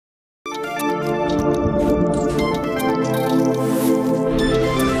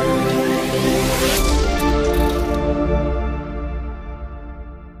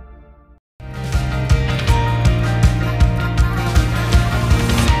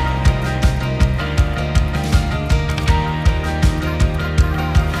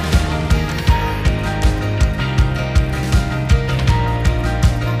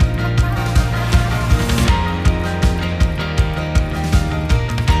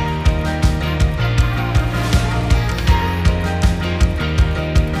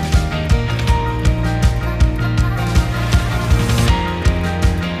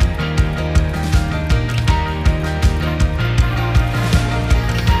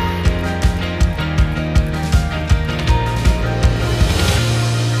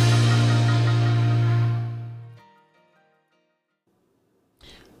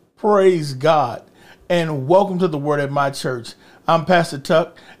Praise God and welcome to the Word at My Church. I'm Pastor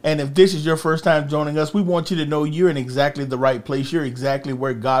Tuck, and if this is your first time joining us, we want you to know you're in exactly the right place. You're exactly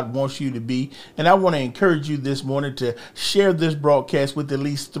where God wants you to be. And I want to encourage you this morning to share this broadcast with at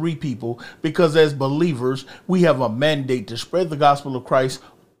least 3 people, because as believers, we have a mandate to spread the gospel of Christ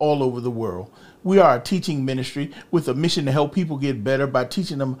all over the world. We are a teaching ministry with a mission to help people get better by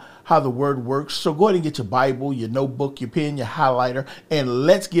teaching them how the word works. So go ahead and get your Bible, your notebook, your pen, your highlighter, and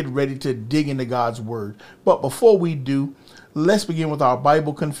let's get ready to dig into God's word. But before we do, let's begin with our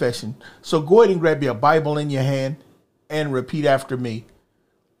Bible confession. So go ahead and grab your Bible in your hand and repeat after me.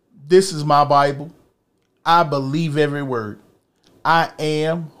 This is my Bible. I believe every word. I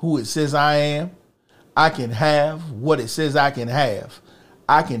am who it says I am. I can have what it says I can have.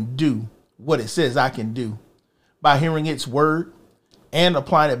 I can do what it says I can do. By hearing its word and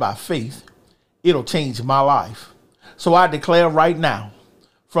applying it by faith, it'll change my life. So I declare right now,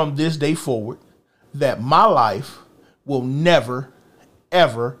 from this day forward, that my life will never,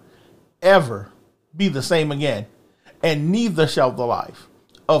 ever, ever be the same again. And neither shall the life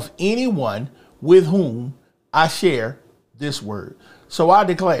of anyone with whom I share this word. So I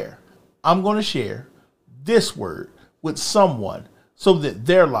declare I'm going to share this word with someone so that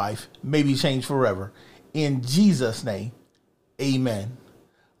their life may be changed forever. In Jesus' name, amen.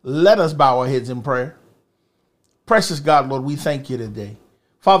 Let us bow our heads in prayer. Precious God, Lord, we thank you today.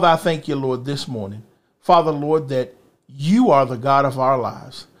 Father, I thank you, Lord, this morning. Father, Lord, that you are the God of our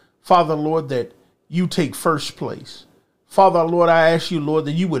lives. Father, Lord, that you take first place. Father, Lord, I ask you, Lord,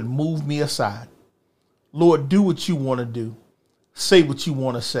 that you would move me aside. Lord, do what you want to do. Say what you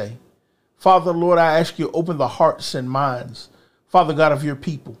want to say. Father, Lord, I ask you, open the hearts and minds, Father God, of your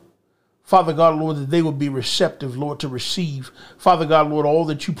people. Father God, Lord, that they will be receptive, Lord, to receive, Father God, Lord, all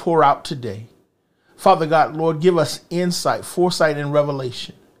that you pour out today. Father God, Lord, give us insight, foresight, and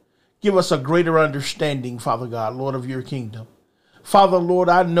revelation. Give us a greater understanding, Father God, Lord, of your kingdom. Father, Lord,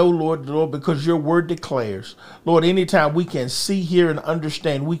 I know, Lord, because your word declares, Lord, anytime we can see, hear, and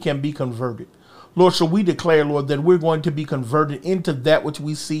understand, we can be converted. Lord, so we declare, Lord, that we're going to be converted into that which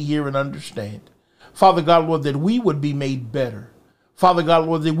we see, hear, and understand. Father God, Lord, that we would be made better. Father God,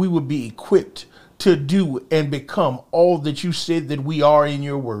 Lord, that we would be equipped to do and become all that you said that we are in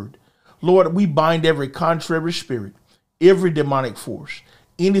your word. Lord, we bind every contrary spirit, every demonic force,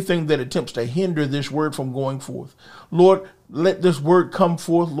 anything that attempts to hinder this word from going forth. Lord, let this word come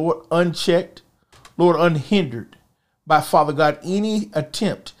forth, Lord, unchecked, Lord, unhindered by, Father God, any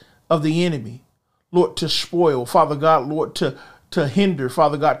attempt of the enemy, Lord, to spoil, Father God, Lord, to hinder,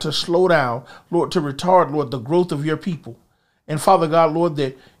 Father God, to slow down, Lord, to retard, Lord, the growth of your people. And Father God, Lord,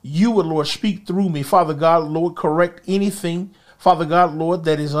 that you would, Lord, speak through me. Father God, Lord, correct anything, Father God, Lord,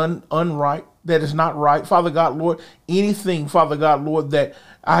 that is unright, that is not right. Father God, Lord, anything, Father God, Lord, that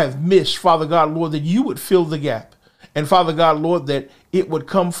I have missed, Father God, Lord, that you would fill the gap. And Father God, Lord, that it would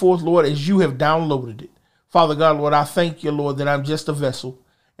come forth, Lord, as you have downloaded it. Father God, Lord, I thank you, Lord, that I'm just a vessel.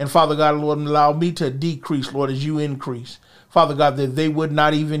 And Father God, Lord, allow me to decrease, Lord, as you increase. Father God, that they would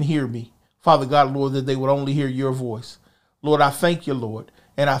not even hear me. Father God, Lord, that they would only hear your voice. Lord, I thank you, Lord.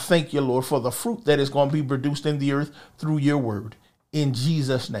 And I thank you, Lord, for the fruit that is going to be produced in the earth through your word. In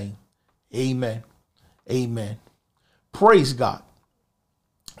Jesus' name, amen. Amen. Praise God.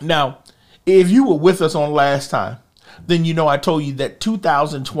 Now, if you were with us on last time, then you know I told you that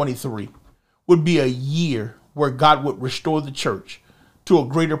 2023 would be a year where God would restore the church to a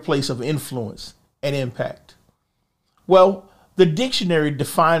greater place of influence and impact. Well, the dictionary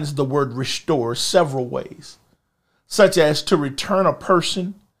defines the word restore several ways, such as to return a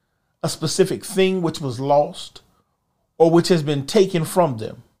person, a specific thing which was lost or which has been taken from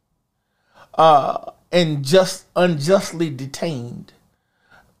them, and just unjustly detained,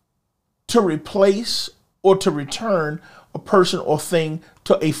 to replace or to return a person or thing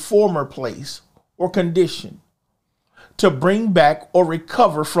to a former place or condition, to bring back or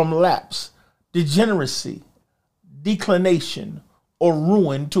recover from lapse, degeneracy, declination, or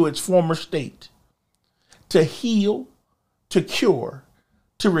ruin to its former state, to heal, to cure,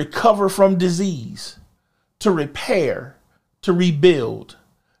 to recover from disease, to repair, to rebuild,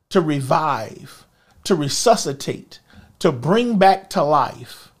 to revive, to resuscitate, to bring back to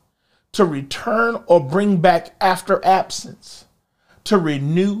life, to return or bring back after absence, to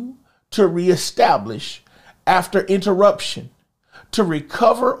renew, to reestablish after interruption, to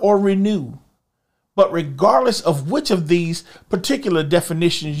recover or renew. But regardless of which of these particular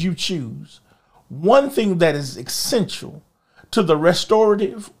definitions you choose, one thing that is essential to the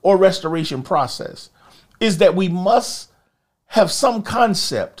restorative or restoration process is that we must have some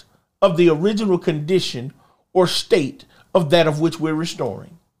concept of the original condition or state of that of which we're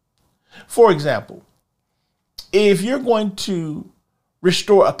restoring. For example, if you're going to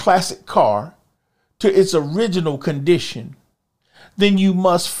restore a classic car to its original condition, then you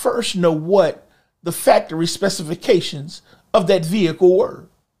must first know what the factory specifications of that vehicle were.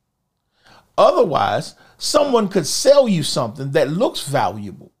 Otherwise, someone could sell you something that looks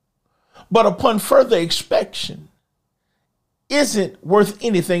valuable, but upon further inspection, isn't worth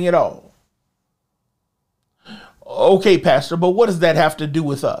anything at all. Okay, Pastor, but what does that have to do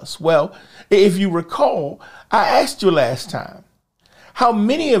with us? Well, if you recall, I asked you last time, how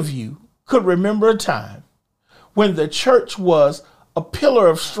many of you could remember a time when the church was a pillar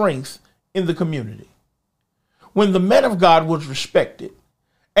of strength in the community, when the man of God was respected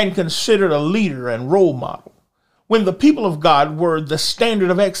and considered a leader and role model, when the people of God were the standard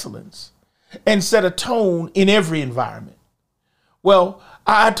of excellence and set a tone in every environment? Well,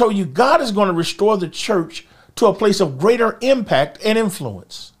 I told you God is going to restore the church to a place of greater impact and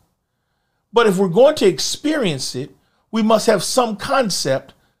influence. But if we're going to experience it, we must have some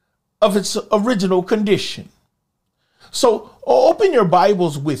concept of its original condition. So open your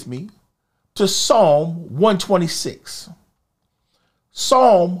Bibles with me to Psalm 126.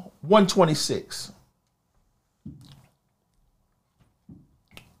 Psalm 126.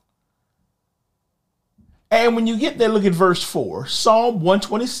 And when you get there, look at verse 4, Psalm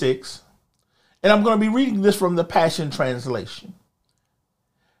 126. And I'm going to be reading this from the Passion Translation.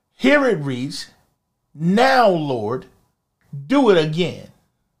 Here it reads, "Now, Lord, do it again.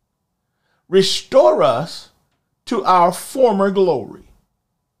 Restore us to our former glory.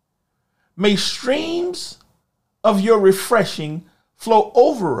 May streams of your refreshing flow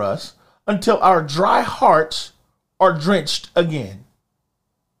over us until our dry hearts are drenched again."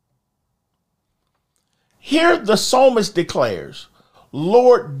 Here the psalmist declares,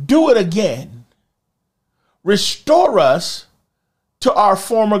 Lord, do it again. Restore us to our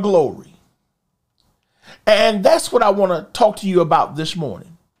former glory. And that's what I want to talk to you about this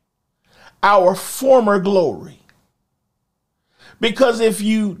morning. Our former glory. Because if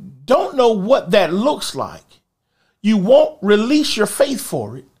you don't know what that looks like, you won't release your faith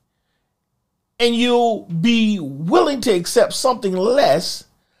for it. And you'll be willing to accept something less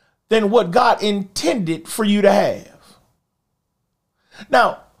than what God intended for you to have.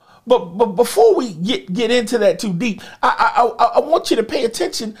 Now, but before we get into that too deep, I want you to pay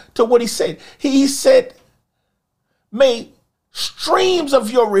attention to what he said. He said, may streams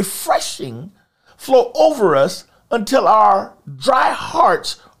of your refreshing flow over us until our dry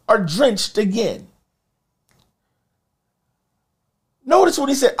hearts are drenched again. Notice what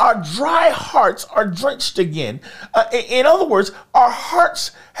he said, our dry hearts are drenched again. In other words, our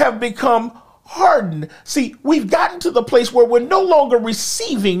hearts have become hardened. See, we've gotten to the place where we're no longer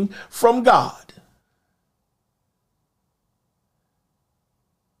receiving from God.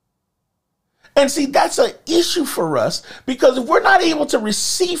 And see, that's an issue for us, because if we're not able to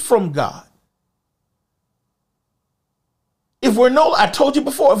receive from God, I told you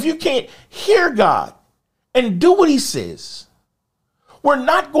before, if you can't hear God and do what he says, we're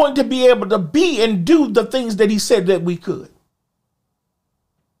not going to be able to be and do the things that he said that we could.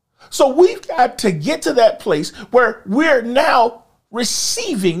 So we've got to get to that place where we're now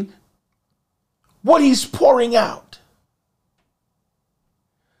receiving what he's pouring out.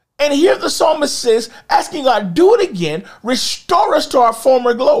 And here the psalmist says, asking God, do it again, restore us to our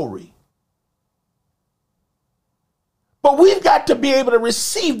former glory. But we've got to be able to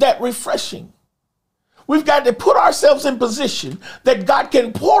receive that refreshing. We've got to put ourselves in position that God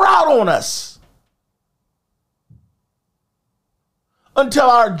can pour out on us until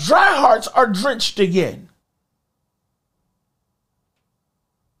our dry hearts are drenched again.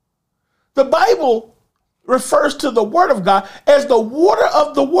 The Bible refers to the Word of God as the water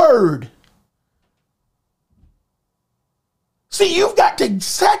of the Word. See, you've got to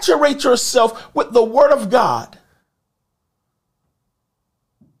saturate yourself with the Word of God.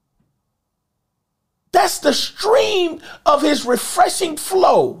 That's the stream of his refreshing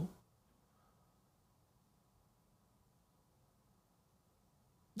flow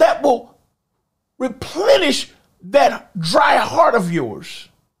that will replenish that dry heart of yours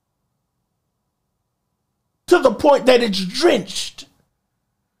to the point that it's drenched.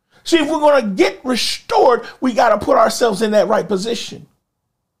 See, if we're going to get restored, we got to put ourselves in that right position.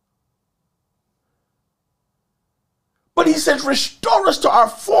 But he says, restore us to our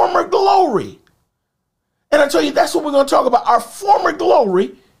former glory. And I tell you, that's what we're going to talk about, our former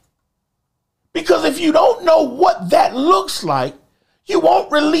glory. Because if you don't know what that looks like, you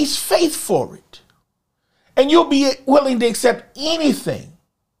won't release faith for it. And you'll be willing to accept anything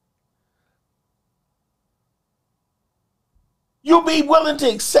You'll be willing to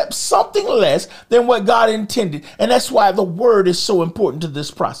accept something less than what God intended. And that's why the word is so important to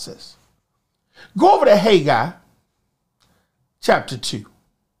this process. Go over to Haggai chapter 2.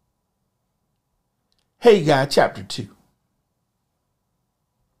 Haggai chapter 2.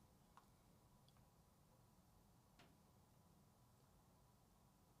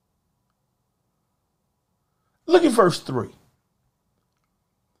 Look at verse 3.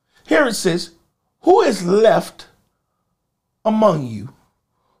 Here it says, who is left among you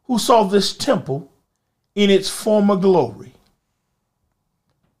who saw this temple in its former glory?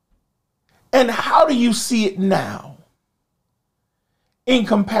 And how do you see it now in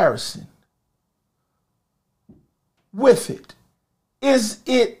comparison with it? Is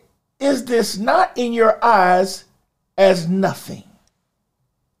this not in your eyes as nothing?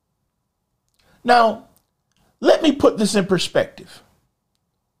 Now, let me put this in perspective.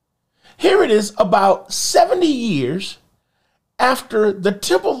 Here it is about 70 years after the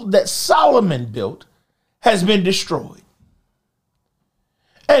temple that Solomon built has been destroyed.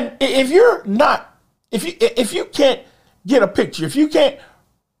 And if you can't get a picture, if you can't,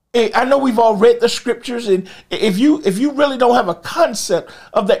 I know we've all read the scriptures, and if you really don't have a concept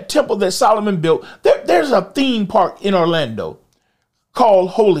of that temple that Solomon built, there's a theme park in Orlando called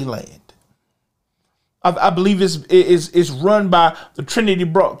Holy Land. I believe it's run by the Trinity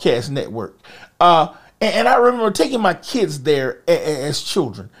Broadcast Network. And I remember taking my kids there as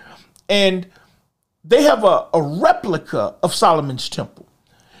children. And they have a replica of Solomon's temple.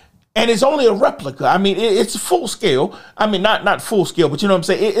 And it's only a replica. I mean, it's full scale. I mean, not full scale, but you know what I'm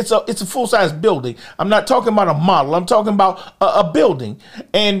saying? It's a full-size building. I'm not talking about a model. I'm talking about a building.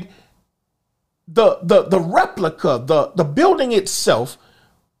 And the replica, the building itself,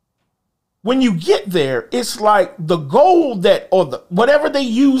 when you get there, it's like the gold whatever they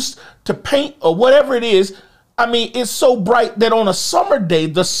use to paint or whatever it is. I mean, it's so bright that on a summer day,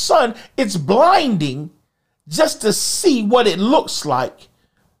 the sun, it's blinding just to see what it looks like.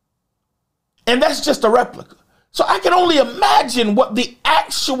 And that's just a replica. So I can only imagine what the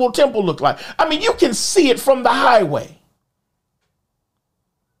actual temple looked like. I mean, you can see it from the highway.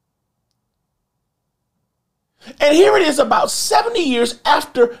 And here it is about 70 years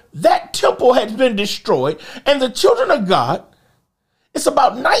after that temple had been destroyed, and the children of God, it's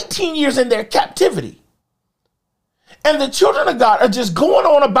about 19 years in their captivity. And the children of God are just going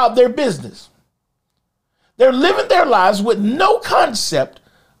on about their business. They're living their lives with no concept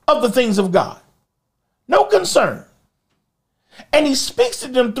of the things of God, no concern. And he speaks to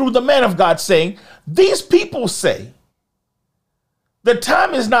them through the man of God saying, these people say, the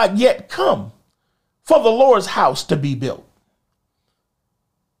time is not yet come for the Lord's house to be built.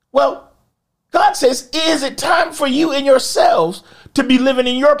 Well, God says, is it time for you and yourselves to be living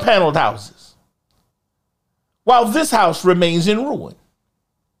in your paneled houses while this house remains in ruin?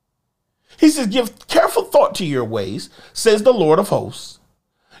 He says, give careful thought to your ways, says the Lord of hosts.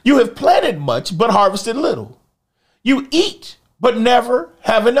 You have planted much, but harvested little. You eat, but never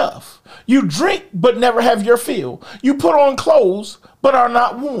have enough. You drink, but never have your fill. You put on clothes, but are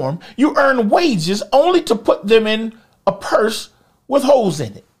not warm. You earn wages only to put them in a purse with holes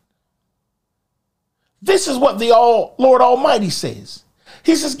in it. This is what the Lord Almighty says.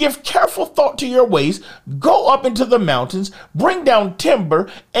 He says, give careful thought to your ways, go up into the mountains, bring down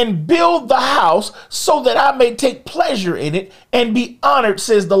timber, and build the house so that I may take pleasure in it and be honored,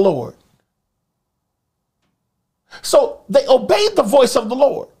 says the Lord. So they obeyed the voice of the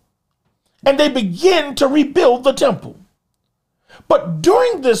Lord, and they begin to rebuild the temple. But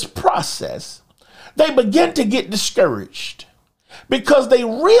during this process, they begin to get discouraged because they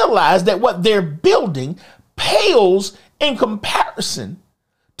realize that what they're building pales in comparison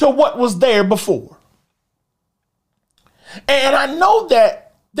to what was there before. And I know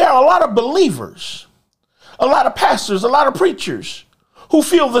that there are a lot of believers, a lot of pastors, a lot of preachers who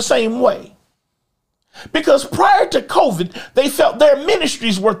feel the same way. Because prior to COVID, they felt their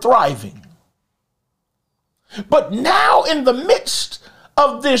ministries were thriving. But now in the midst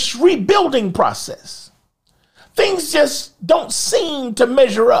of this rebuilding process, things just don't seem to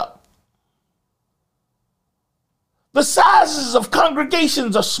measure up. The sizes of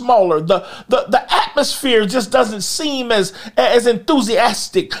congregations are smaller. The atmosphere just doesn't seem as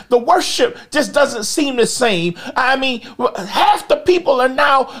enthusiastic. The worship just doesn't seem the same. I mean, half the people are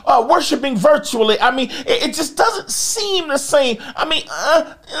now worshiping virtually. I mean, it just doesn't seem the same. I mean,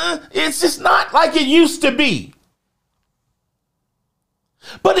 it's just not like it used to be.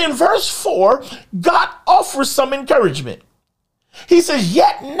 But in verse 4, God offers some encouragement. He says,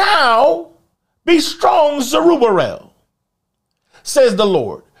 yet now be strong, Zerubbabel, says the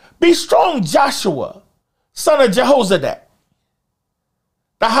Lord. Be strong, Joshua, son of Jehozadak.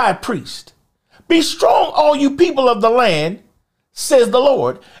 the high priest. Be strong, all you people of the land, says the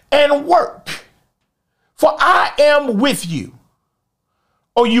Lord, and work, for I am with you.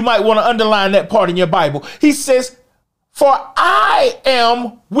 Or you might want to underline that part in your Bible. He says, for I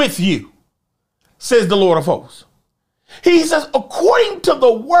am with you, says the Lord of hosts. He says, according to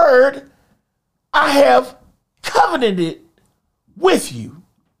the word, I have covenanted with you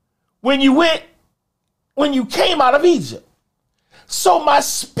when you came out of Egypt. So my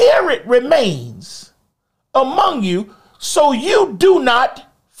spirit remains among you, so you do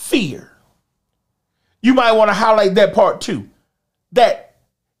not fear. You might want to highlight that part too, that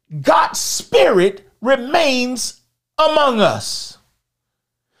God's spirit remains among us.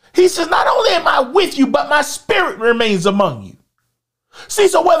 He says, not only am I with you, but my spirit remains among you. See,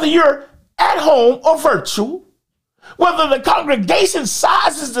 so whether you're at home or virtual, whether the congregation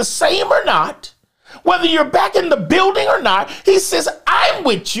size is the same or not, whether you're back in the building or not, he says, I'm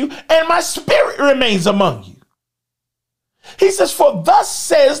with you and my spirit remains among you. He says, for thus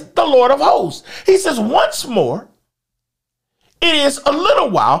says the Lord of hosts. He says, once more, it is a little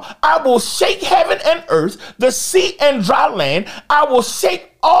while, I will shake heaven and earth, the sea and dry land. I will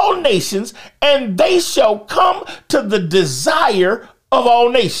shake all nations, and they shall come to the desire of all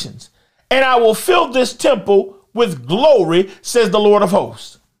nations. And I will fill this temple with glory, says the Lord of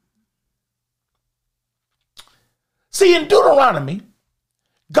hosts. See, in Deuteronomy,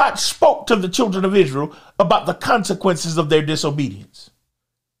 God spoke to the children of Israel about the consequences of their disobedience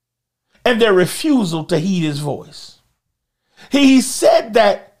and their refusal to heed his voice. He said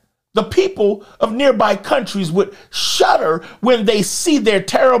that the people of nearby countries would shudder when they see their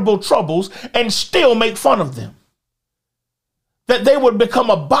terrible troubles and still make fun of them. That they would become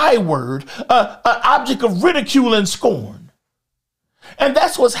a byword, an object of ridicule and scorn. And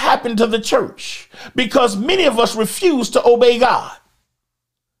that's what's happened to the church because many of us refuse to obey God.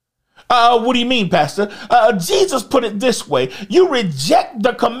 What do you mean, Pastor? Jesus put it this way. You reject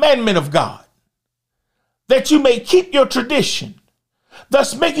the commandment of God that you may keep your tradition,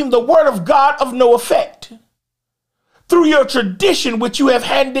 thus making the word of God of no effect. Through your tradition, which you have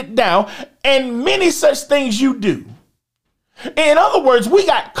handed down, and many such things you do. In other words, we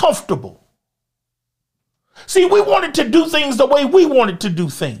got comfortable. See, we wanted to do things the way we wanted to do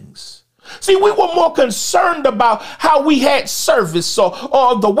things. See, we were more concerned about how we had service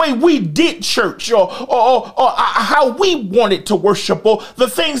or the way we did church or how we wanted to worship or the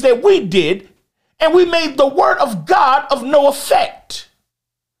things that we did. And we made the word of God of no effect.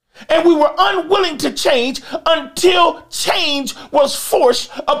 And we were unwilling to change until change was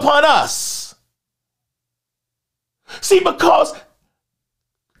forced upon us. See, because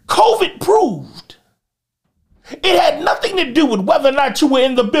COVID proved it had nothing to do with whether or not you were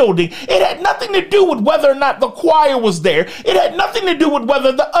in the building. It had nothing to do with whether or not the choir was there. It had nothing to do with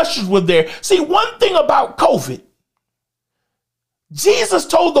whether the ushers were there. See, one thing about COVID, Jesus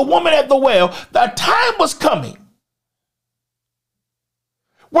told the woman at the well that time was coming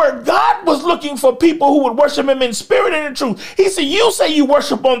where God was looking for people who would worship him in spirit and in truth. He said, you say you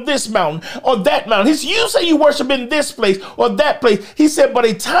worship on this mountain or that mountain. He said, you say you worship in this place or that place. He said, but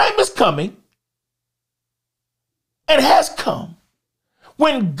a time is coming and has come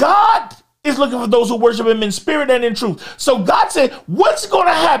when God is looking for those who worship him in spirit and in truth. So God said, what's going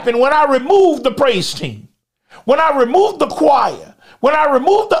to happen when I remove the praise team? When I remove the choir? When I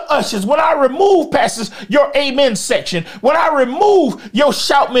remove the ushers, when I remove, pastors, your amen section, when I remove your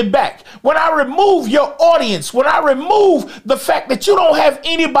shout me back, when I remove your audience, when I remove the fact that you don't have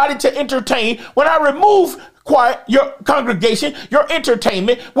anybody to entertain, when I remove your congregation, your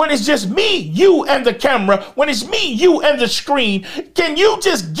entertainment, when it's just me, you, and the camera, when it's me, you, and the screen, can you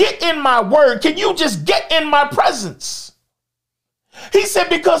just get in my word? Can you just get in my presence? He said,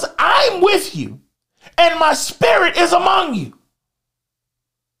 because I'm with you and my spirit is among you.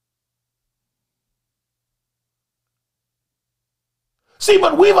 See,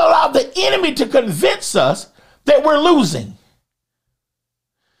 but we've allowed the enemy to convince us that we're losing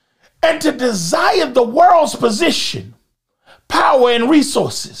and to desire the world's position, power, and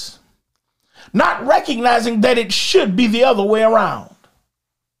resources, not recognizing that it should be the other way around.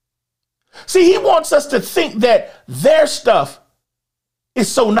 See, he wants us to think that their stuff is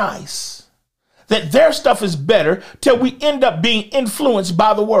so nice, that their stuff is better till we end up being influenced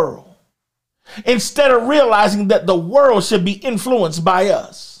by the world, instead of realizing that the world should be influenced by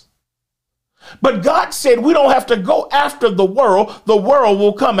us. But God said we don't have to go after the world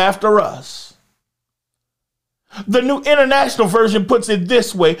will come after us. The New International Version puts it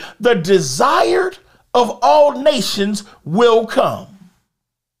this way: the desired of all nations will come.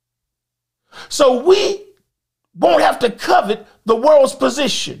 So we won't have to covet the world's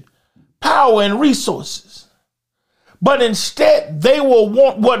position, power, and resources. But instead, they will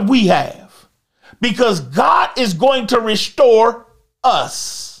want what we have, because God is going to restore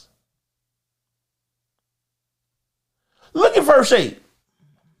us. Look at verse 8.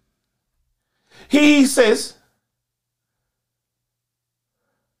 He says,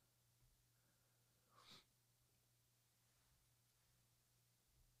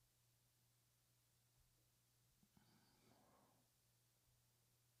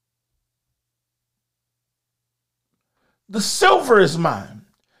 the silver is mine,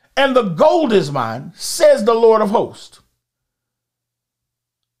 and the gold is mine, says the Lord of hosts.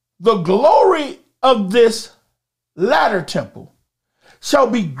 The glory of this latter temple shall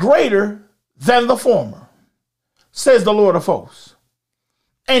be greater than the former, says the Lord of hosts.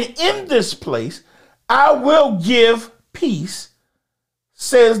 And in this place I will give peace,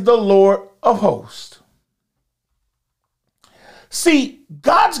 says the Lord of hosts. See,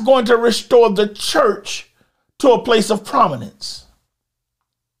 God's going to restore the church to a place of prominence.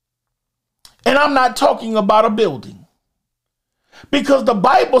 And I'm not talking about a building, because the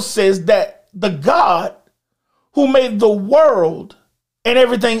Bible says that the God who made the world and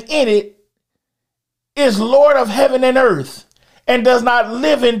everything in it is Lord of heaven and earth, and does not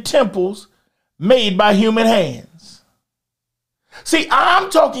live in temples made by human hands. See,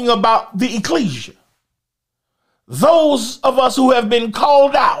 I'm talking about the ecclesia, those of us who have been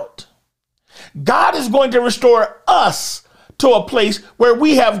called out. God is going to restore us to a place where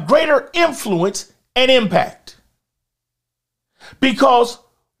we have greater influence and impact, because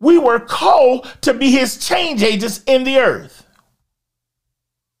we were called to be his change agents in the earth.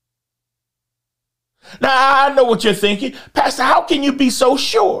 Now, I know what you're thinking. Pastor, how can you be so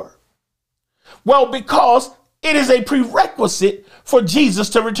sure? Well, because it is a prerequisite for Jesus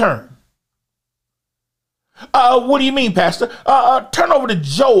to return. What do you mean, Pastor? Turn over to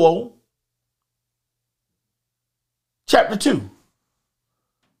Joel chapter 2.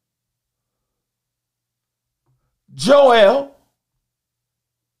 Joel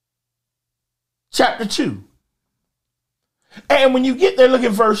chapter 2. And when you get there, look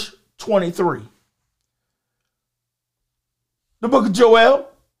at verse 23. The book of Joel,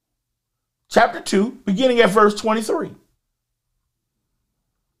 chapter 2, beginning at verse 23.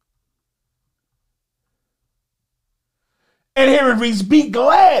 And here it reads, be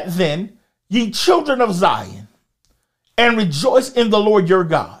glad then, ye children of Zion, and rejoice in the Lord your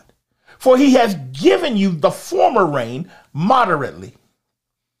God, for he has given you the former rain moderately,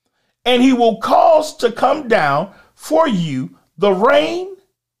 and he will cause to come down for you the rain,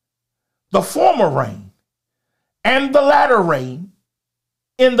 the former rain, and the latter rain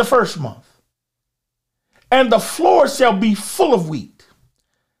in the first month. And the floor shall be full of wheat,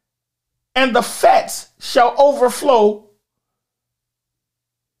 and the fats shall overflow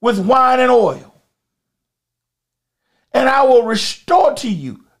with wine and oil. And I will restore to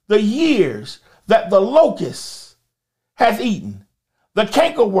you the years that the locust hath eaten, the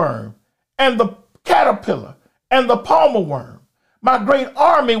cankerworm, and the caterpillar, and the palmer worm, my great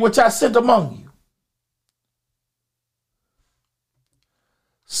army which I sent among you.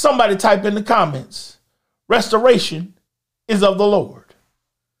 Somebody type in the comments, restoration is of the Lord.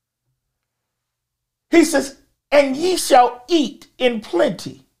 He says, and ye shall eat in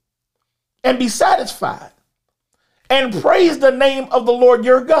plenty and be satisfied, and praise the name of the Lord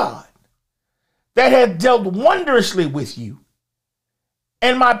your God, that hath dealt wondrously with you,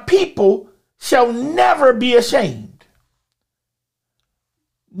 and my people shall never be ashamed.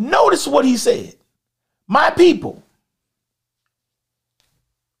 Notice what he said. My people.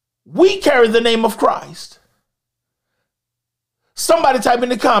 We carry the name of Christ. Somebody type in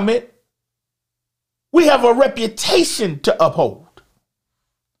the comment, we have a reputation to uphold.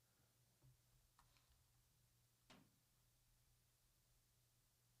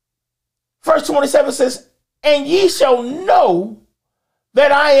 Verse 27 says, and ye shall know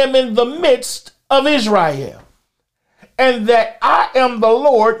that I am in the midst of Israel, and that I am the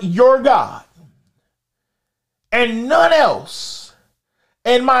Lord your God, and none else,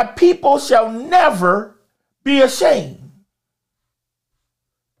 and my people shall never be ashamed.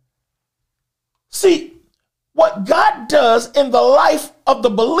 See, what God does in the life of the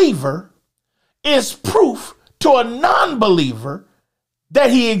believer is proof to a non-believer that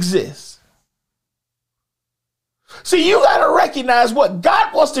he exists. See, you got to recognize what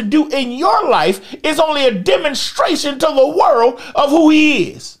God wants to do in your life is only a demonstration to the world of who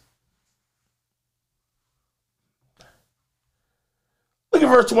he is. Look at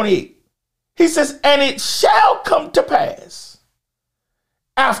verse 28. He says, and it shall come to pass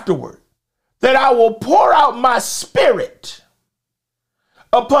afterward that I will pour out my spirit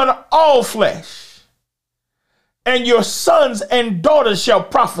upon all flesh, and your sons and daughters shall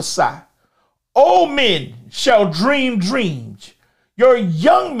prophesy. Old men shall dream dreams. Your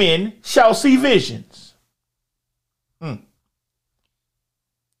young men shall see visions.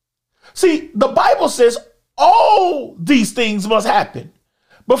 See, the Bible says all these things must happen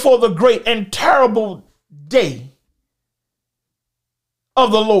before the great and terrible day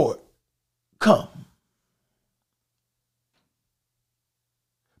of the Lord come.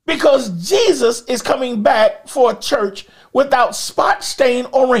 Because Jesus is coming back for a church without spot, stain,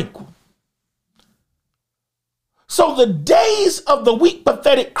 or wrinkle. So the days of the weak,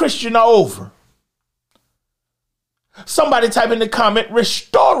 pathetic Christian are over. Somebody type in the comment,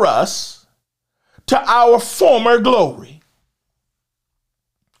 restore us to our former glory.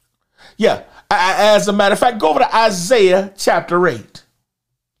 Yeah, as a matter of fact, go over to Isaiah chapter 8.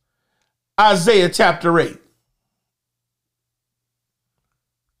 Isaiah chapter 8.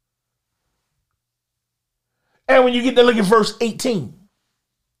 And when you get to look at verse 18,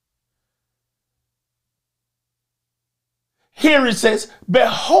 here it says,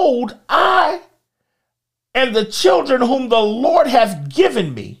 behold, I and the children whom the Lord hath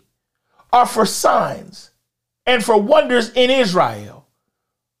given me are for signs and for wonders in Israel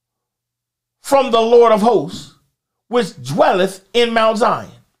from the Lord of hosts, which dwelleth in Mount Zion.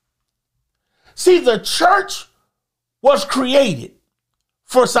 See, the church was created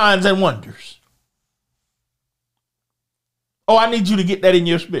for signs and wonders. Oh, I need you to get that in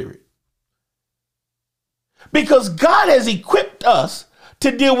your spirit. Because God has equipped us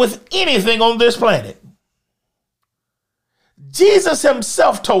to deal with anything on this planet. Jesus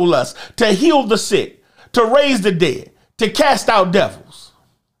himself told us to heal the sick, to raise the dead, to cast out devils.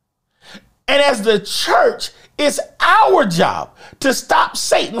 And as the church, it's our job to stop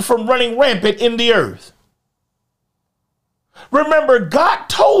Satan from running rampant in the earth. Remember, God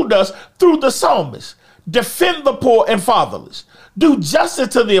told us through the psalmist, defend the poor and fatherless, do justice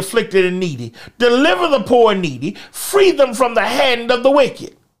to the afflicted and needy, deliver the poor and needy, free them from the hand of the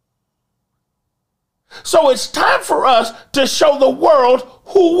wicked. So it's time for us to show the world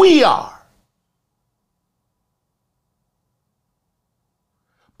who we are.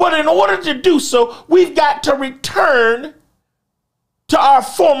 But in order to do so, we've got to return to our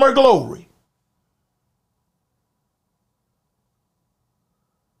former glory.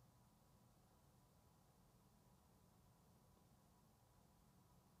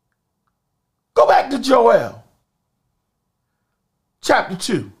 Go back to Joel, chapter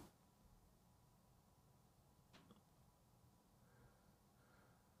 2.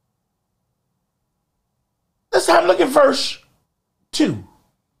 This time look at verse 2.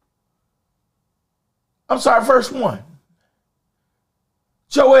 I'm sorry, verse 1.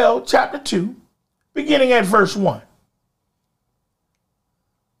 Joel chapter 2, beginning at verse 1.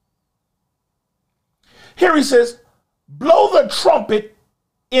 Here he says, blow the trumpet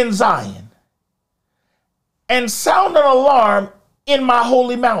in Zion and sound an alarm in my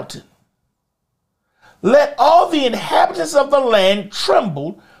holy mountain. Let all the inhabitants of the land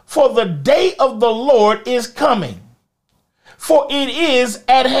tremble, for the day of the Lord is coming. For it is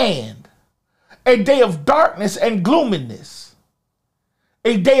at hand, a day of darkness and gloominess,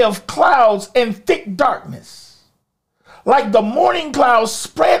 a day of clouds and thick darkness, like the morning clouds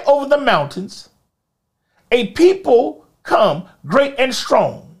spread over the mountains. A people come great and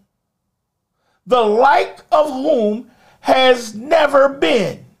strong, the like of whom has never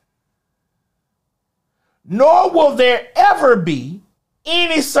been, nor will there ever be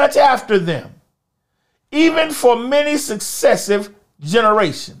any such after them, even for many successive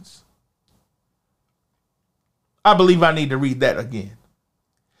generations. I believe I need to read that again.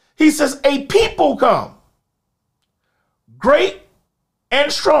 He says, a people come, great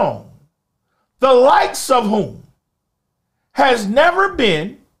and strong, the likes of whom has never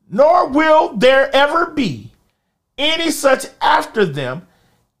been, nor will there ever be any such after them,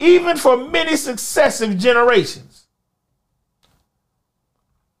 even for many successive generations.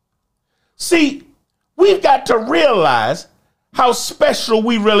 See, we've got to realize how special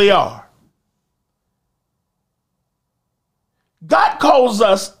we really are. God calls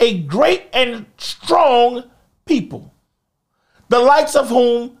us a great and strong people, the likes of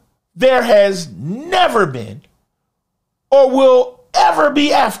whom there has never been or will ever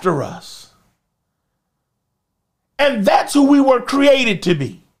be after us. And that's who we were created to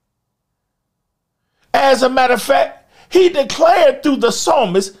be. As a matter of fact, he declared through the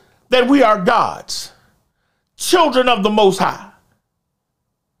psalmist that we are God's children of the Most High.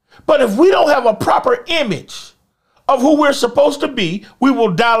 But if we don't have a proper image of who we're supposed to be, we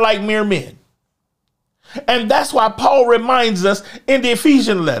will die like mere men. And that's why Paul reminds us in the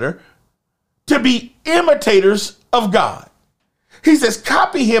Ephesian letter to be imitators of God. He says,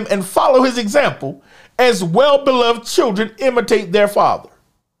 copy him and follow his example as well-beloved children imitate their father.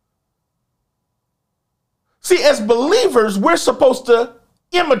 See, as believers, we're supposed to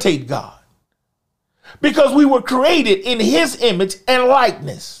imitate God because we were created in his image and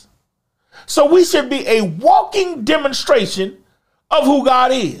likeness. So we should be a walking demonstration of who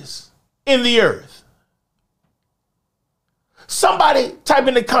God is in the earth. Somebody type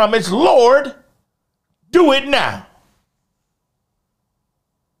in the comments, Lord, do it now.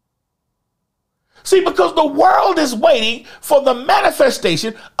 See, because the world is waiting for the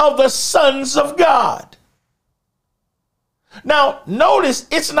manifestation of the sons of God. Now, notice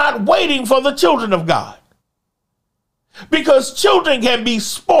it's not waiting for the children of God, because children can be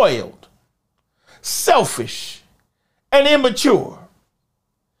spoiled, selfish, and immature.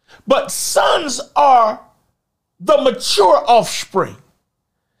 But sons are the mature offspring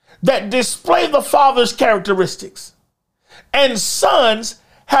that display the father's characteristics, and sons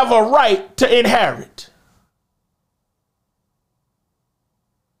have a right to inherit.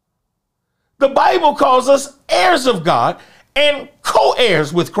 The Bible calls us heirs of God and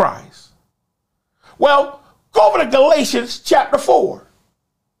co-heirs with Christ. Well, go over to Galatians chapter 4.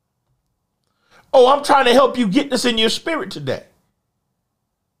 Oh, I'm trying to help you get this in your spirit today.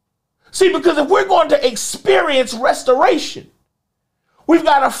 See, because if we're going to experience restoration, we've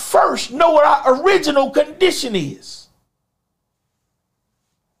got to first know what our original condition is.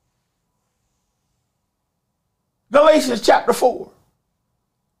 Galatians chapter 4,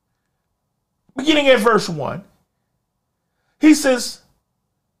 beginning at verse 1. He says,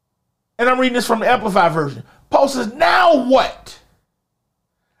 and I'm reading this from the Amplified version. Paul says, now what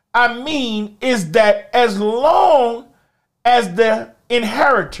I mean is that as long as the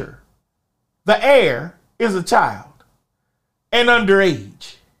inheritor, the heir, is a child and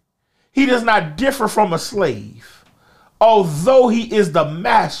underage, he does not differ from a slave, although he is the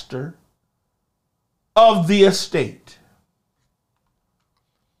master of the estate.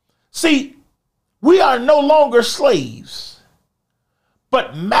 See, we are no longer slaves,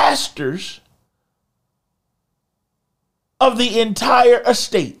 but masters of the entire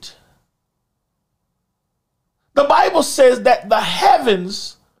estate. The Bible says that the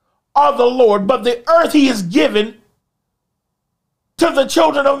heavens are the Lord, but the earth he has given to the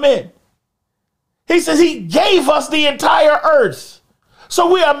children of men. He says he gave us the entire earth. So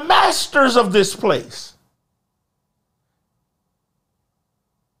we are masters of this place.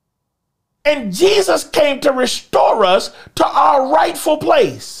 And Jesus came to restore us to our rightful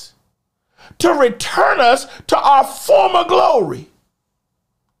place, to return us to our former glory.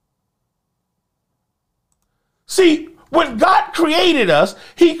 See, when God created us,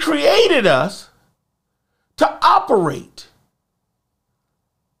 he created us to operate.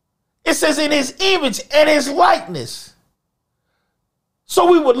 It says in his image and his likeness. So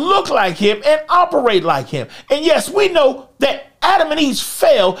we would look like him and operate like him. And yes, we know that Adam and Eve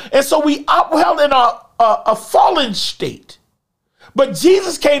fell, and so we held in a fallen state. But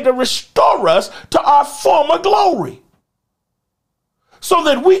Jesus came to restore us to our former glory, so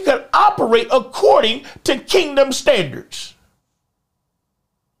that we could operate according to kingdom standards.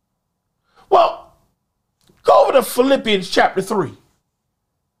 Well, go over to Philippians chapter 3,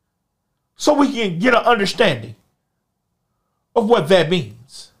 so we can get an understanding of what that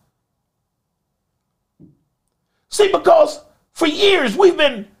means. See, because for years we've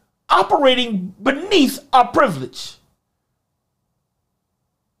been operating beneath our privilege.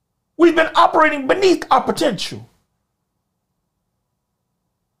 We've been operating beneath our potential.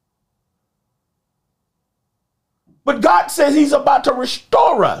 But God says he's about to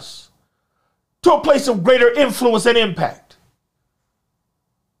restore us to a place of greater influence and impact.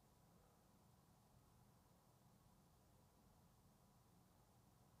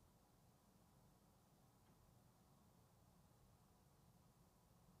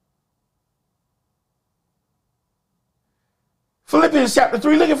 Philippians chapter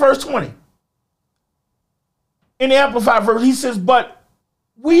 3, look at verse 20. In the Amplified version, he says, but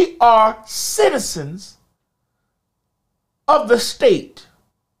we are citizens of the state,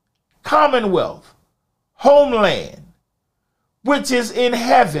 commonwealth, homeland, which is in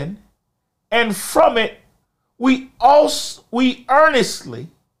heaven, and from it we earnestly,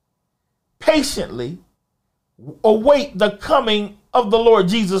 patiently await the coming of the Lord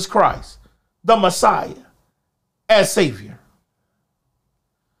Jesus Christ, the Messiah, as Savior.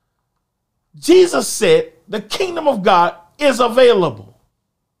 Jesus said the kingdom of God is available.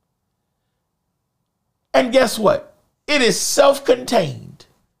 And guess what? It is self-contained.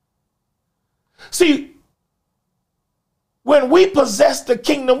 See, When we possess the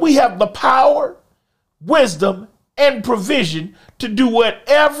kingdom, we have the power, wisdom, and provision to do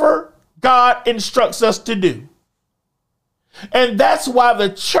whatever God instructs us to do. And that's why the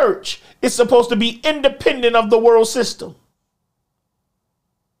church is supposed to be independent of the world system.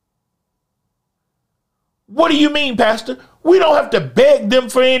 What do you mean, Pastor? We don't have to beg them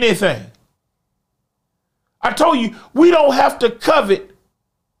for anything. I told you, we don't have to covet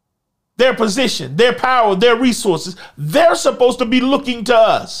their position, their power, their resources. They're supposed to be looking to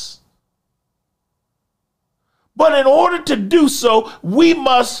us. But in order to do so, we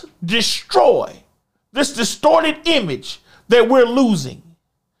must destroy this distorted image that we're losing,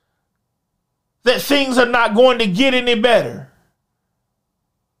 that things are not going to get any better,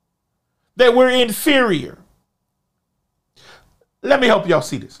 that we're inferior. Let me help y'all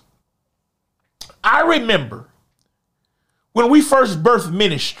see this. I remember when we first birthed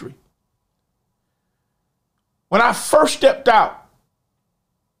ministry, when I first stepped out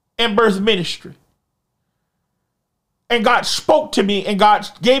in birth ministry, and God spoke to me and God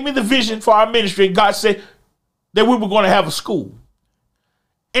gave me the vision for our ministry, and God said that we were going to have a school.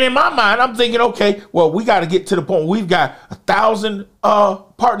 And in my mind, I'm thinking, okay, well, we got to get to the point where we've got 1,000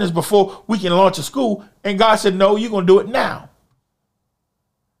 partners before we can launch a school. And God said, no, you're going to do it now.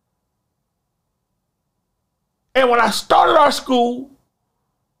 And when I started our school,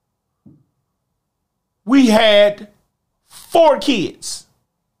 we had 4 kids.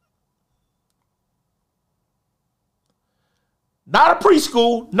 Not a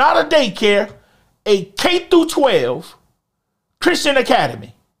preschool, not a daycare, a K through 12 Christian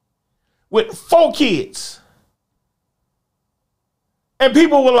academy with 4 kids. And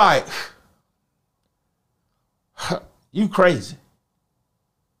people were like, you crazy.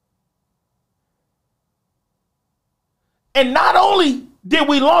 And not only did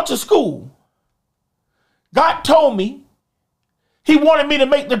we launch a school, God told me he wanted me to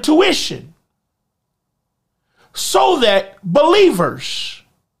make the tuition so that believers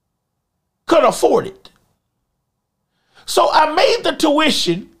could afford it. So I made the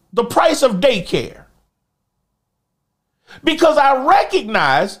tuition the price of daycare because I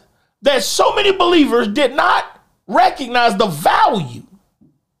recognized that so many believers did not recognize the value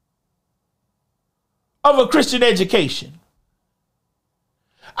of a Christian education.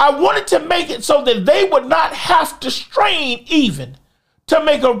 I wanted to make it so that they would not have to strain even to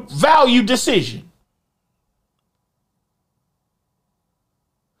make a value decision.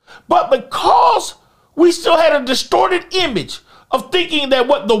 But because we still had a distorted image of thinking that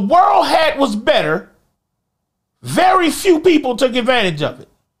what the world had was better, very few people took advantage of it.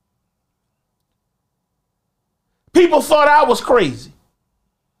 People thought I was crazy.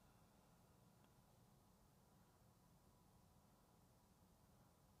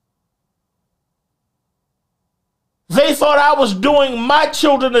 They thought I was doing my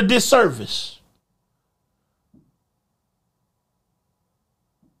children a disservice.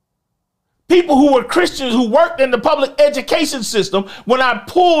 People who were Christians who worked in the public education system, when I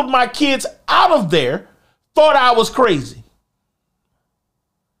pulled my kids out of there, thought I was crazy.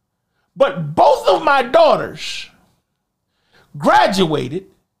 But both of my daughters graduated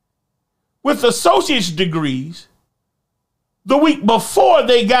with associate's degrees the week before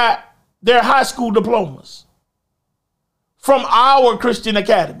they got their high school diplomas from our Christian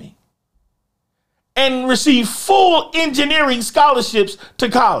academy and received full engineering scholarships to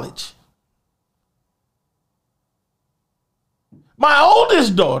college. My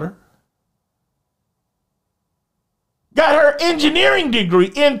oldest daughter got her engineering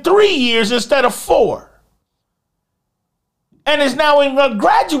degree in 3 years instead of 4 and is now in a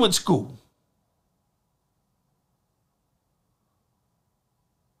graduate school.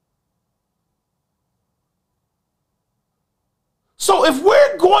 So if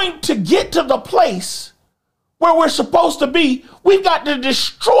we're going to get to the place where we're supposed to be, we've got to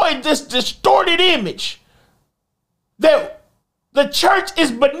destroy this distorted image that the church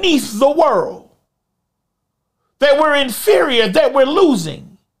is beneath the world, that we're inferior, that we're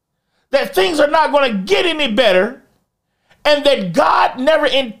losing, that things are not going to get any better, and that God never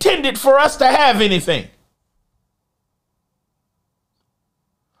intended for us to have anything.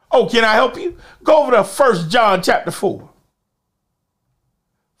 Oh, can I help you? Go over to 1 John chapter 4.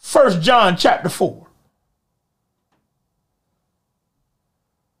 1 John chapter 4.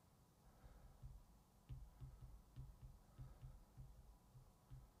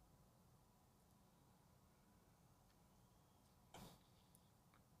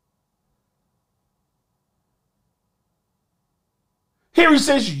 Here he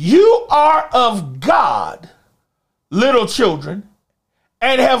says, you are of God, little children,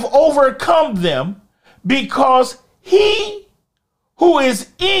 and have overcome them, because he who is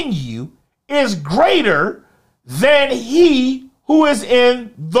in you is greater than he who is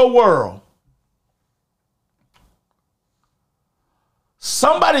in the world.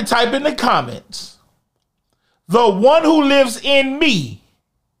 Somebody type in the comments, the one who lives in me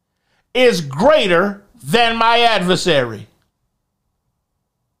is greater than my adversary.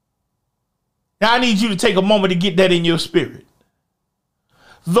 Now I need you to take a moment to get that in your spirit.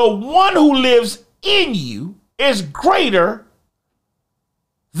 The one who lives in you is greater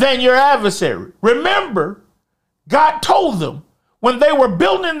than your adversary. Remember, God told them when they were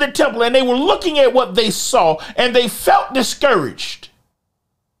building the temple and they were looking at what they saw and they felt discouraged.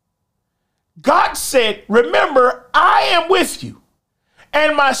 God said, remember, I am with you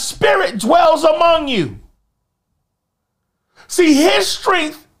and my spirit dwells among you. See, his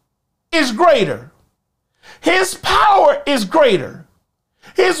strength is greater. His power is greater.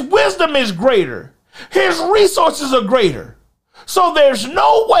 His wisdom is greater. His resources are greater. So there's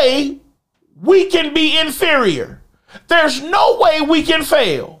no way we can be inferior. There's no way we can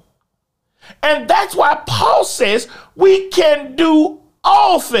fail. And that's why Paul says we can do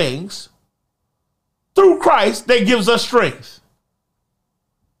all things through Christ that gives us strength.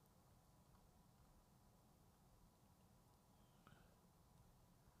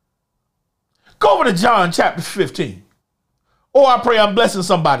 Go over to John chapter 15. Oh, I pray I'm blessing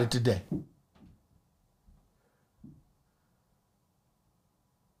somebody today.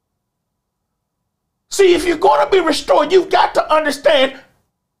 See, if you're going to be restored, you've got to understand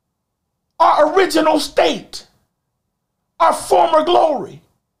our original state, our former glory.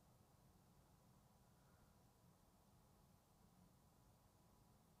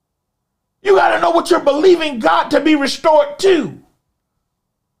 You got to know what you're believing God to be restored to.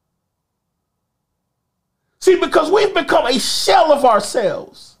 See, because we've become a shell of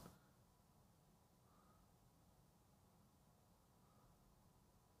ourselves.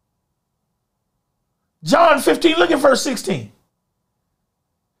 John 15, look at verse 16.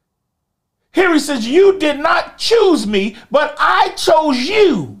 Here he says, you did not choose me, but I chose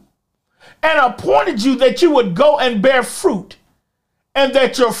you and appointed you that you would go and bear fruit and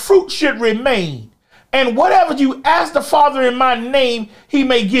that your fruit should remain. And whatever you ask the Father in my name, he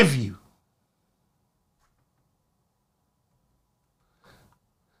may give you.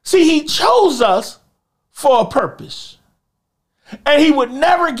 See, he chose us for a purpose, and he would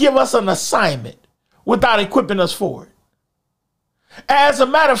never give us an assignment without equipping us for it. As a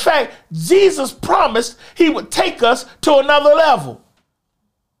matter of fact, Jesus promised he would take us to another level.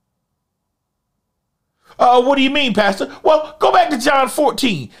 What do you mean, Pastor? Well, go back to John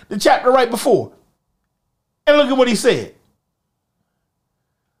 14, the chapter right before, and look at what he said.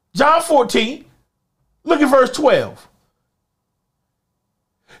 John 14, look at verse 12.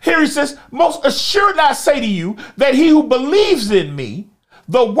 Here he says, most assuredly I say to you that he who believes in me,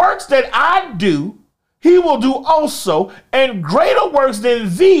 the works that I do, he will do also, and greater works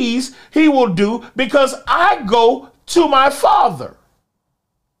than these he will do, because I go to my Father.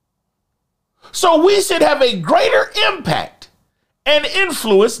 So we should have a greater impact and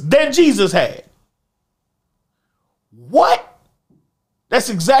influence than Jesus had. What? That's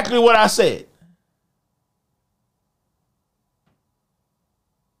exactly what I said.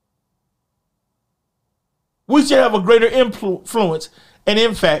 We should have a greater influence and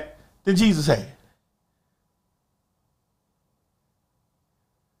impact than Jesus had.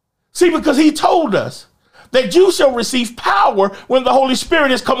 See, because he told us that you shall receive power when the Holy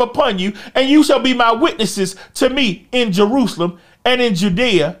Spirit has come upon you, and you shall be my witnesses to me in Jerusalem and in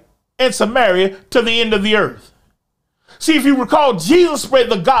Judea and Samaria to the end of the earth. See, if you recall, Jesus spread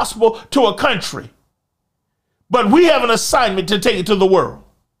the gospel to a country, but we have an assignment to take it to the world.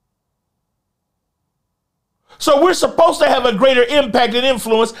 So we're supposed to have a greater impact and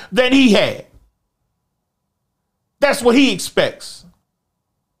influence than he had. That's what he expects.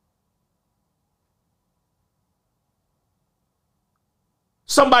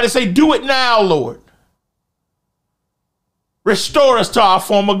 Somebody say, do it now, Lord. Restore us to our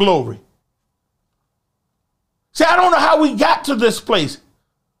former glory. See, I don't know how we got to this place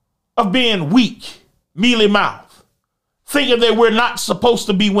of being weak, mealy mouth, thinking that we're not supposed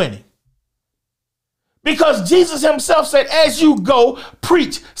to be winning. Because Jesus himself said, as you go,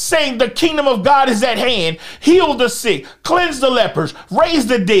 preach, saying the kingdom of God is at hand, heal the sick, cleanse the lepers, raise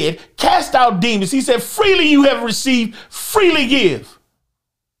the dead, cast out demons. He said, freely you have received, freely give.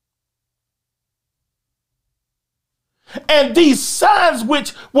 And these signs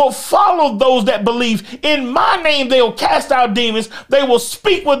which will follow those that believe, in my name they will cast out demons, they will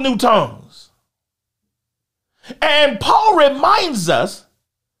speak with new tongues. And Paul reminds us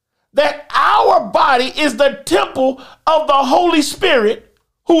that our body is the temple of the Holy Spirit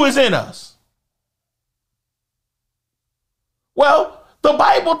who is in us? Well, the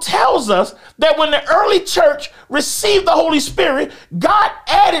Bible tells us that when the early church received the Holy Spirit, God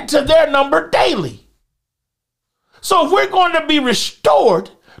added to their number daily. So if we're going to be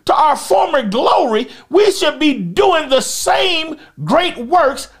restored to our former glory, we should be doing the same great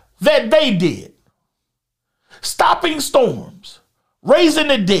works that they did. Stopping storms, raising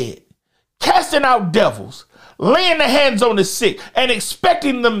the dead, casting out devils, laying the hands on the sick, and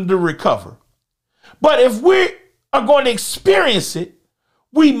expecting them to recover. But if we are going to experience it,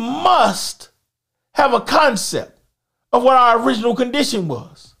 we must have a concept of what our original condition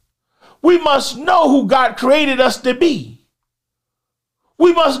was. We must know who God created us to be.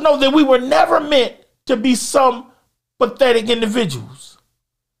 We must know that we were never meant to be some pathetic individuals,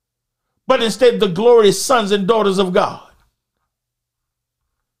 but instead the glorious sons and daughters of God.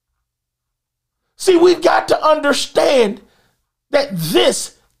 See, we've got to understand that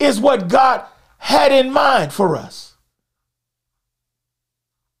this is what God had in mind for us.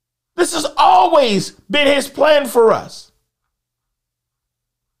 This has always been his plan for us.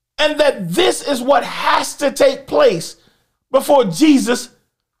 And that this is what has to take place before Jesus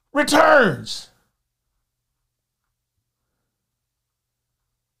returns.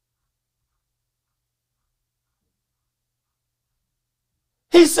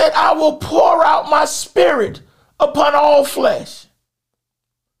 He said, I will pour out my spirit upon all flesh,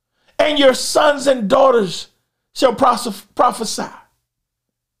 and your sons and daughters shall prophesy.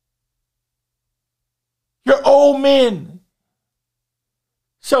 Your old men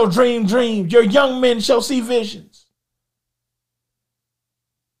shall dream dreams. Your young men shall see visions.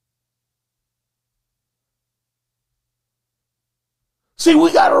 See,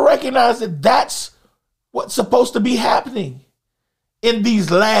 we got to recognize that that's what's supposed to be happening in these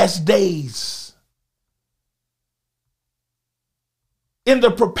last days, in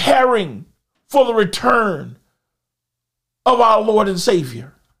the preparing for the return of our Lord and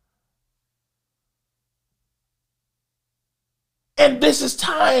Savior. And this is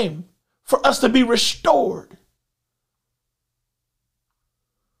time for us to be restored.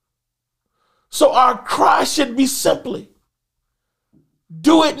 So our cry should be simply,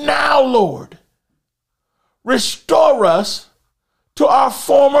 do it now, Lord. Restore us to our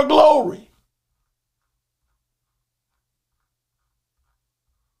former glory.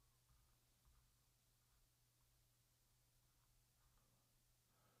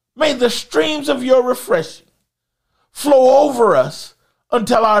 May the streams of your refreshing flow over us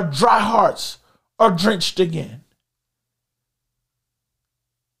until our dry hearts are drenched again.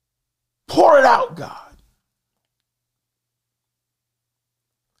 Pour it out, God.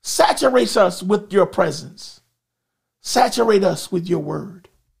 Saturate us with your presence. Saturate us with your word.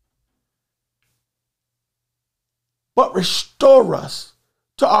 But restore us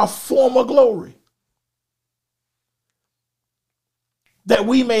to our former glory, that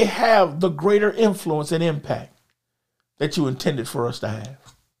we may have the greater influence and impact that you intended for us to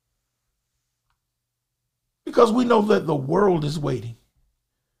have. Because we know that the world is waiting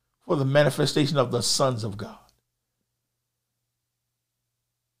for the manifestation of the sons of God.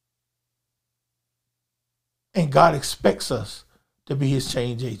 And God expects us to be his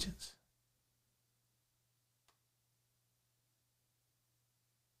change agents.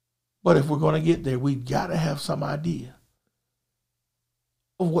 But if we're going to get there, we've got to have some idea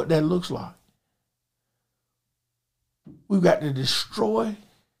of what that looks like. We've got to destroy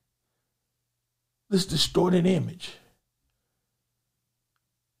this distorted image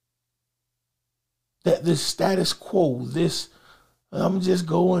that this status quo, this I'm just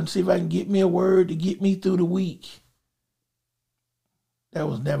going to see if I can get me a word to get me through the week, that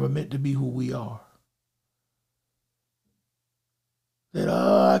was never meant to be who we are. That,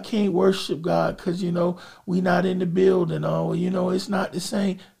 I can't worship God because, we not in the building. It's not the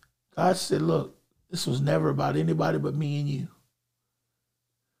same. God said, look, this was never about anybody but me and you.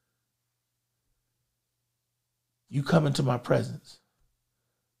 You come into my presence.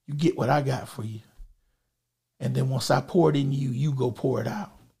 You get what I got for you. And then once I pour it in you, you go pour it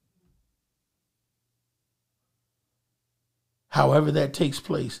out. However that takes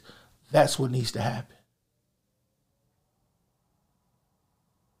place, that's what needs to happen.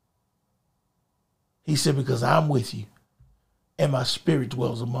 He said, because I'm with you and my spirit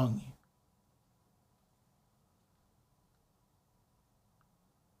dwells among you.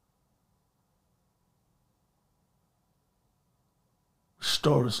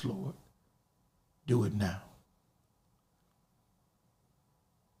 Restore us, Lord. Do it now.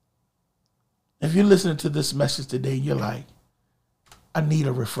 If you're listening to this message today, you're like, I need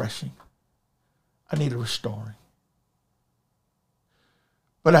a refreshing. I need a restoring.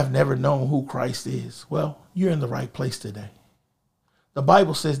 But I've never known who Christ is. Well, you're in the right place today. The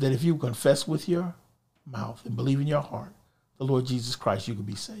Bible says that if you confess with your mouth and believe in your heart the Lord Jesus Christ, you can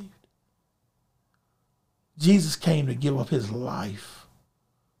be saved. Jesus came to give up his life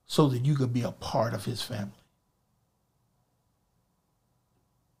so that you could be a part of his family.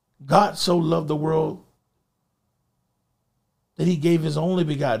 God so loved the world that he gave his only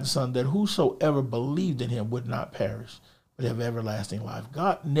begotten son, that whosoever believed in him would not perish, but have everlasting life.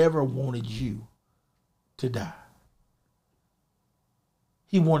 God never wanted you to die.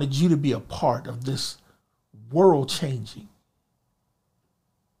 He wanted you to be a part of this world-changing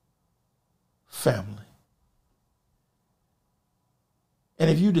family. And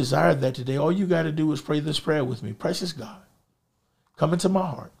if you desire that today, all you got to do is pray this prayer with me. Precious God, come into my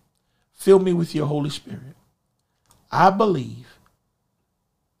heart. Fill me with your Holy Spirit. I believe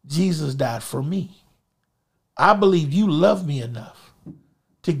Jesus died for me. I believe you love me enough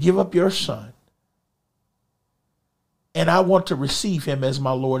to give up your son. And I want to receive him as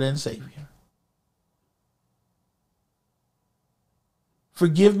my Lord and Savior.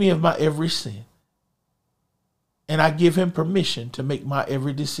 Forgive me of my every sin. And I give him permission to make my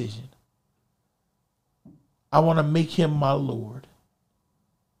every decision. I want to make him my Lord.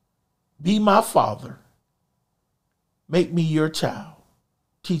 Be my Father. Make me your child.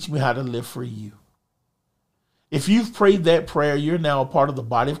 Teach me how to live for you. If you've prayed that prayer, you're now a part of the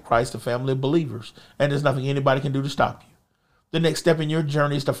body of Christ, the family of believers, and there's nothing anybody can do to stop you. The next step in your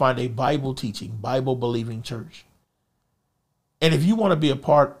journey is to find a Bible teaching, Bible believing church. And if you want to be a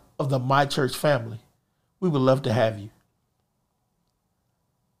part of the My Church family, we would love to have you.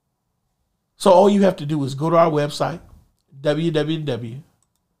 So all you have to do is go to our website,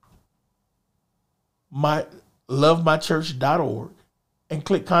 www.lovemychurch.org, and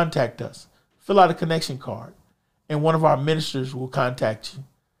click Contact Us. Fill out a connection card, and one of our ministers will contact you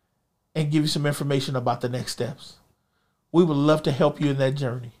and give you some information about the next steps. We would love to help you in that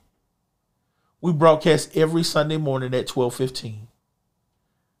journey. We broadcast every Sunday morning at 12:15.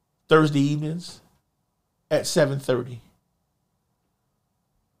 Thursday evenings at 7:30.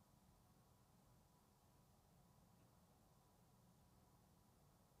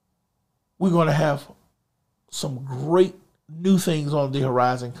 We're going to have some great new things on the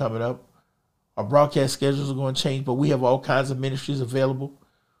horizon coming up. Our broadcast schedules are going to change, but we have all kinds of ministries available.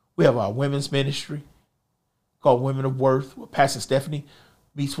 We have our women's ministry called Women of Worth, where Pastor Stephanie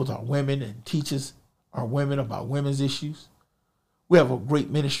meets with our women and teaches our women about women's issues. We have a great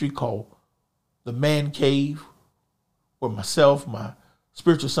ministry called The Man Cave, where myself, my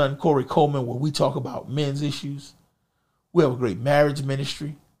spiritual son, Corey Coleman, where we talk about men's issues. We have a great marriage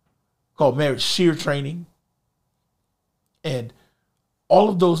ministry called Marriage Sheer Training. And all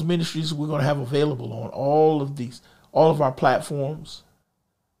of those ministries we're going to have available on all of our platforms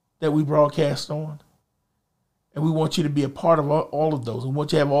that we broadcast on. And we want you to be a part of all of those. We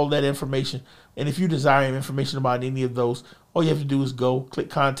want you to have all that information. And if you desire information about any of those, all you have to do is go, click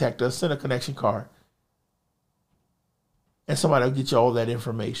Contact Us, send a connection card, and somebody will get you all that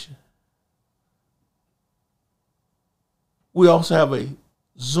information. We also have a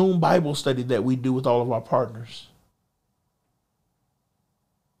Zoom Bible study that we do with all of our partners.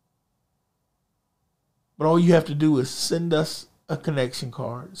 But all you have to do is send us a connection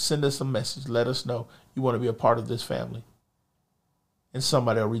card, send us a message, let us know you want to be a part of this family, and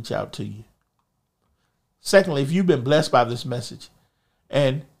somebody will reach out to you. Secondly, if you've been blessed by this message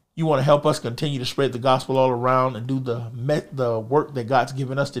and you want to help us continue to spread the gospel all around and do the work that God's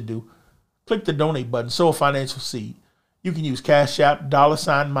given us to do, click the donate button, sow a financial seed. You can use Cash App,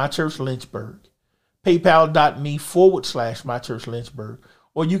 $MyChurchLynchburg, PayPal.me/MyChurchLynchburg,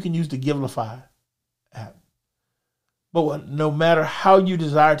 or you can use the Givelify app. But no matter how you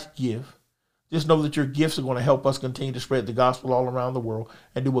desire to give, just know that your gifts are going to help us continue to spread the gospel all around the world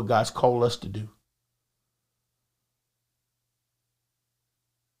and do what God's called us to do.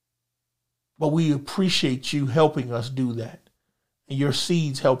 But we appreciate you helping us do that. And your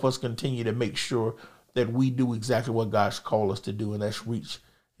seeds help us continue to make sure that we do exactly what God's called us to do, and that's reach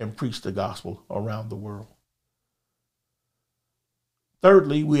and preach the gospel around the world.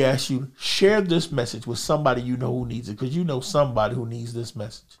 Thirdly, we ask you to share this message with somebody you know who needs it, because you know somebody who needs this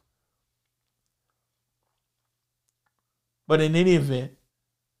message. But in any event,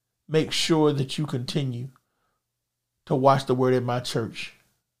 make sure that you continue to watch the Word at My Church.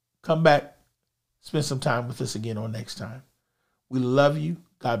 Come back, spend some time with us again on next time. We love you.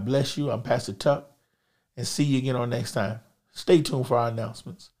 God bless you. I'm Pastor Tuck, and see you again on next time. Stay tuned for our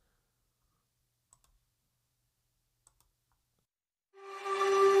announcements.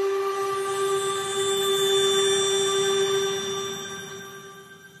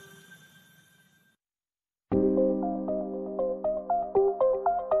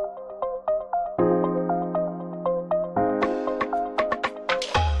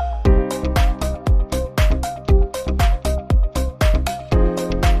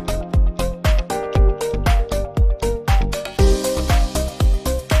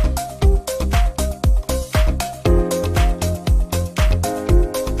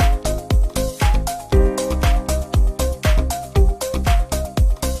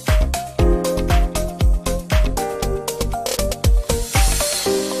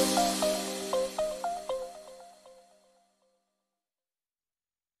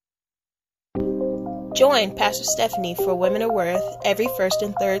 Join Pastor Stephanie for Women of Worth every first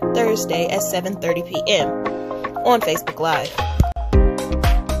and third Thursday at 7:30 p.m. on Facebook Live.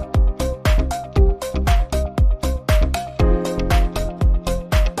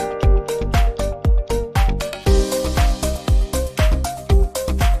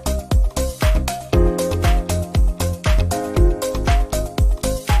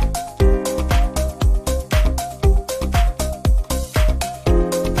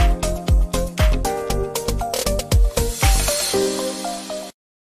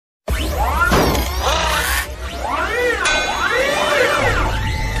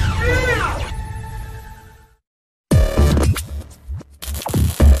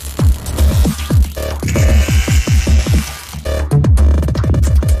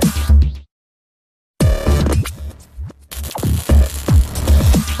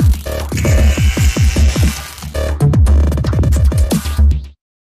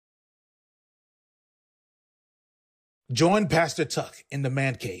 Join Pastor Tuck in the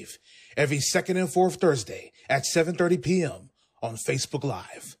Man Cave every second and fourth Thursday at 7:30 p.m. on Facebook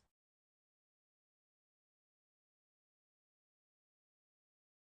Live.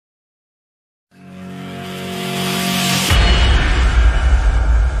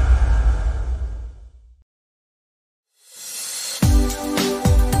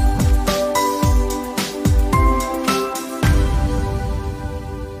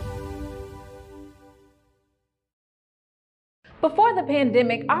 Before the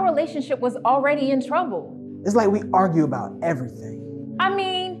pandemic, our relationship was already in trouble. It's like we argue about everything. I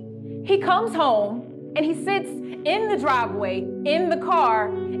mean, he comes home and he sits in the driveway, in the car,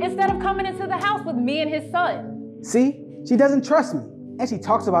 instead of coming into the house with me and his son. See, she doesn't trust me. And she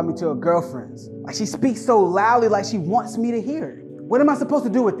talks about me to her girlfriends. Like she speaks so loudly like she wants me to hear it. What am I supposed to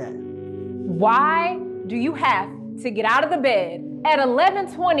do with that? Why do you have to get out of the bed at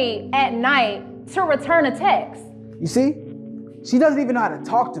 11:20 at night to return a text? You see? She doesn't even know how to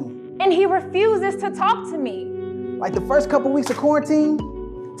talk to me. And he refuses to talk to me. Like the first couple weeks of quarantine,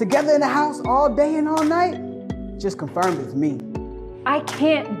 together in the house all day and all night, just confirmed it's me. I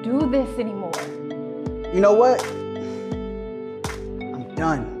can't do this anymore. You know what? I'm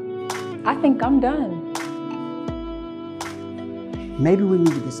done. I think I'm done. Maybe we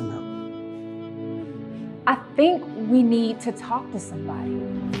need to get some help. I think we need to talk to somebody.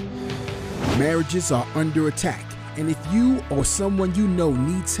 Marriages are under attack. And if you or someone you know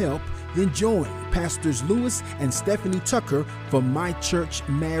needs help, then join Pastors Lewis and Stephanie Tucker for My Church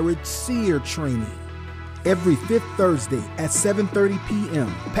Marriage Seer Training. Every fifth Thursday at 7:30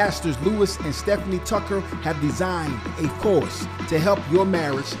 p.m., Pastors Lewis and Stephanie Tucker have designed a course to help your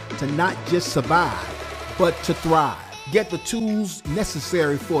marriage to not just survive, but to thrive. Get the tools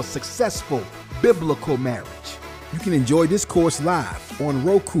necessary for a successful biblical marriage. You can enjoy this course live on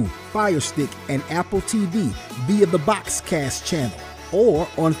Roku, Fire Stick, and Apple TV via the Boxcast channel or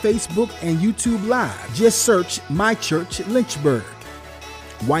on Facebook and YouTube Live. Just search My Church Lynchburg.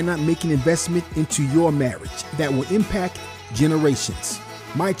 Why not make an investment into your marriage that will impact generations?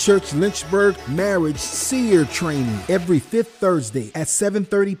 My Church Lynchburg Marriage Seer Training every fifth Thursday at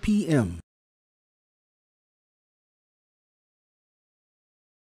 7:30 p.m.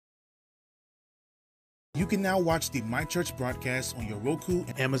 You can now watch the My Church broadcast on your Roku,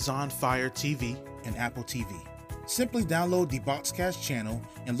 Amazon Fire TV, and Apple TV. Simply download the Boxcast channel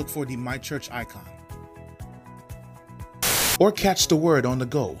and look for the My Church icon. Or catch the Word on the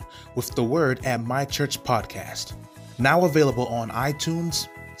go with the Word at My Church Podcast. Now available on iTunes,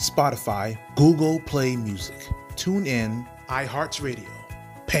 Spotify, Google Play Music, TuneIn, iHeartRadio,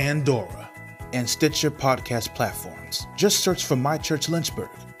 Pandora, and Stitcher podcast platforms. Just search for My Church Lynchburg.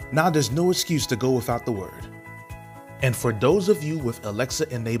 Now there's no excuse to go without the Word. And for those of you with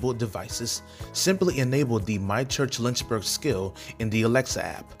Alexa-enabled devices, simply enable the My Church Lynchburg skill in the Alexa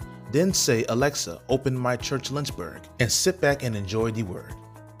app. Then say, "Alexa, open My Church Lynchburg," and sit back and enjoy the Word.